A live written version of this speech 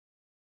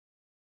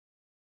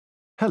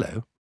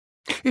Hello.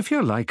 If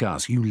you're like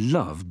us, you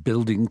love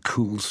building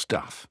cool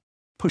stuff,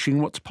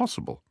 pushing what's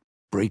possible,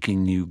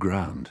 breaking new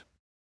ground,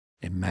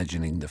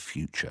 imagining the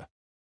future.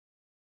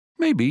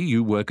 Maybe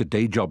you work a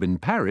day job in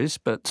Paris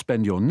but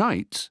spend your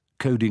nights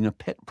coding a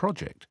pet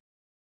project.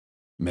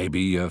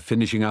 Maybe you're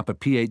finishing up a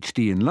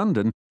PhD in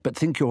London but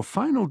think your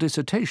final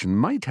dissertation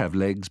might have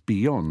legs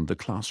beyond the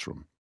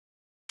classroom.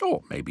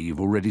 Or maybe you've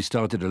already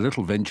started a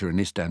little venture in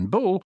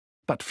Istanbul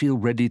but feel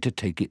ready to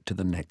take it to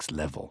the next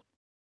level.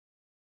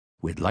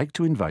 We'd like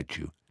to invite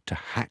you to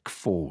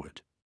HackFwd,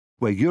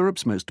 where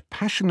Europe's most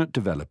passionate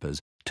developers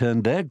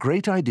turn their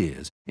great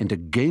ideas into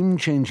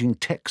game-changing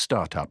tech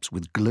startups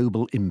with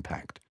global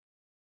impact.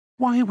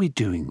 Why are we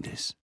doing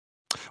this?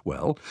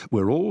 Well,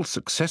 we're all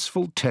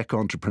successful tech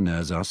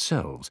entrepreneurs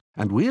ourselves,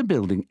 and we're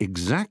building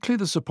exactly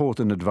the support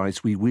and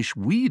advice we wish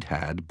we'd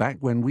had back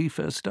when we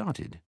first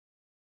started.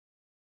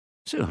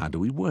 So how do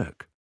we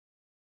work?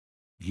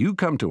 You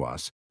come to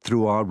us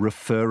through our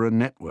referrer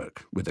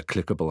network with a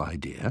clickable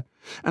idea,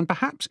 and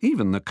perhaps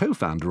even the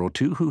co-founder or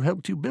two who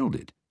helped you build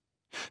it.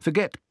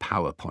 Forget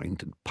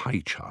PowerPoint and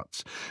pie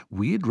charts.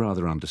 We'd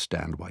rather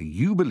understand why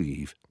you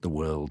believe the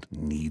world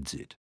needs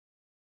it.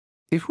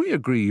 If we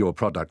agree your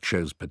product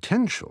shows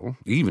potential,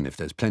 even if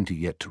there's plenty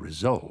yet to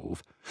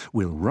resolve,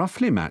 we'll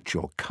roughly match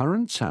your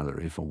current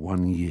salary for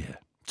 1 year,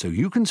 so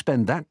you can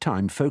spend that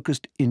time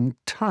focused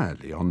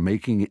entirely on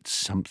making it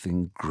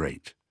something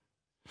great.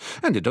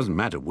 And it doesn't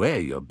matter where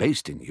you're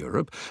based in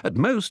Europe. At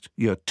most,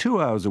 you're 2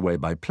 hours away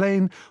by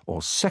plane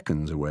or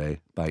seconds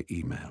away by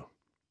email.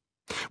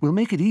 We'll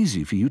make it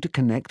easy for you to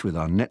connect with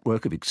our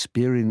network of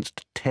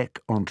experienced tech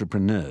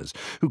entrepreneurs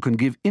who can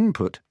give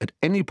input at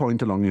any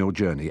point along your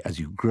journey as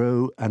you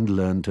grow and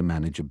learn to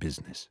manage a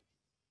business.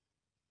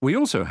 We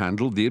also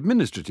handle the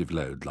administrative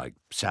load like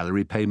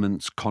salary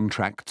payments,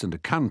 contracts and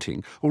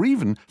accounting, or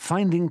even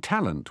finding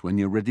talent when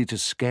you're ready to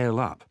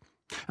scale up.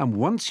 And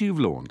once you've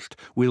launched,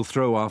 we'll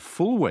throw our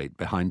full weight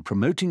behind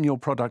promoting your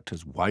product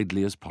as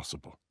widely as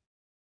possible.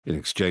 In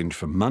exchange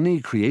for money,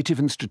 creative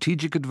and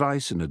strategic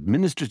advice, and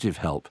administrative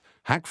help,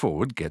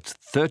 HackFwd gets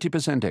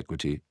 30%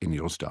 equity in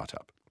your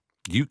startup.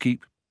 You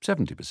keep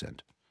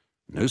 70%.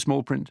 No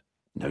small print,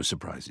 no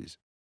surprises.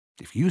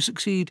 If you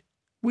succeed,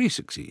 we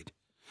succeed.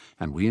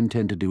 And we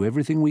intend to do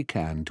everything we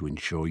can to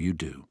ensure you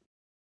do.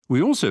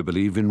 We also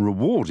believe in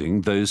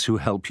rewarding those who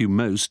help you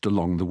most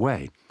along the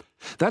way.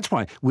 That's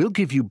why we'll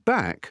give you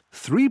back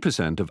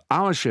 3% of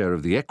our share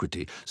of the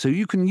equity so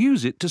you can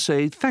use it to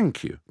say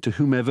thank you to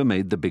whomever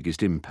made the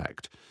biggest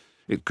impact.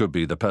 It could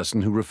be the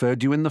person who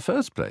referred you in the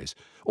first place,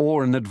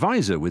 or an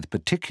advisor with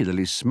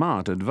particularly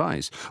smart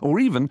advice, or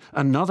even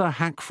another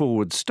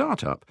HackFwd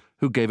startup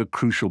who gave a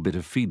crucial bit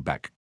of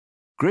feedback.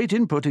 Great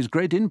input is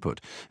great input,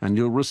 and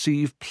you'll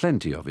receive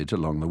plenty of it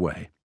along the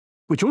way.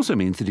 Which also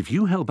means that if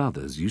you help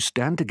others, you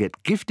stand to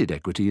get gifted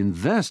equity in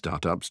their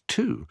startups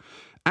too,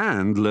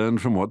 and learn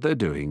from what they're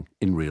doing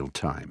in real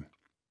time.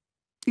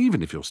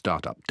 Even if your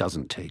startup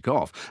doesn't take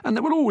off, and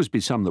there will always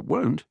be some that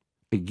won't,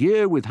 a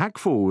year with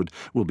HackFwd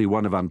will be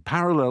one of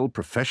unparalleled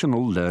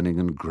professional learning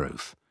and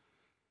growth.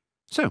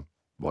 So,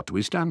 what do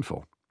we stand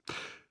for?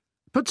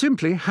 Put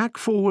simply,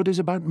 HackFwd is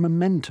about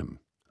momentum,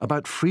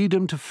 about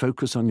freedom to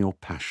focus on your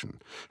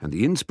passion, and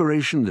the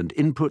inspiration and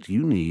input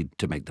you need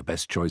to make the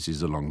best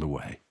choices along the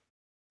way.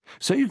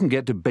 So you can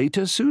get to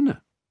beta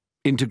sooner,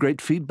 integrate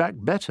feedback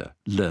better,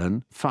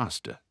 learn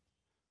faster,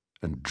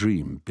 and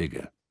dream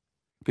bigger.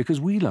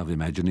 Because we love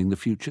imagining the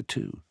future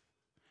too,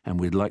 and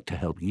we'd like to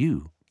help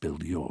you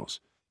build yours.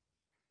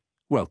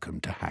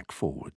 Welcome to HackFwd.